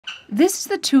This is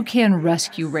the Toucan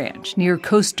Rescue Ranch near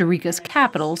Costa Rica's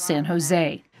capital, San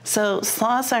Jose. So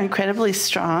sloths are incredibly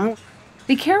strong.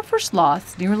 They care for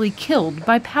sloths nearly killed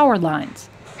by power lines.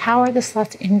 How are the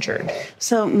sloths injured?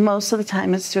 So most of the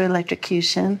time it's through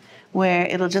electrocution, where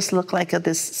it'll just look like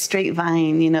this straight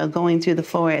vine, going through the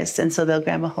forest. And so they'll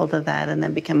grab a hold of that and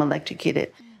then become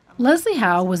electrocuted. Leslie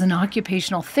Howe was an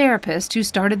occupational therapist who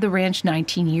started the ranch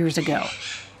 19 years ago.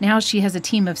 Now she has a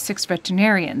team of 6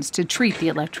 veterinarians to treat the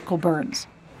electrical burns.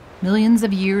 Millions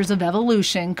of years of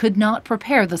evolution could not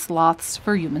prepare the sloths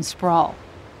for human sprawl.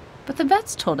 But the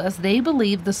vets told us they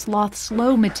believe the sloth's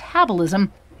slow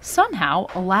metabolism somehow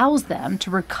allows them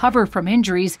to recover from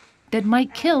injuries that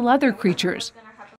might kill other creatures.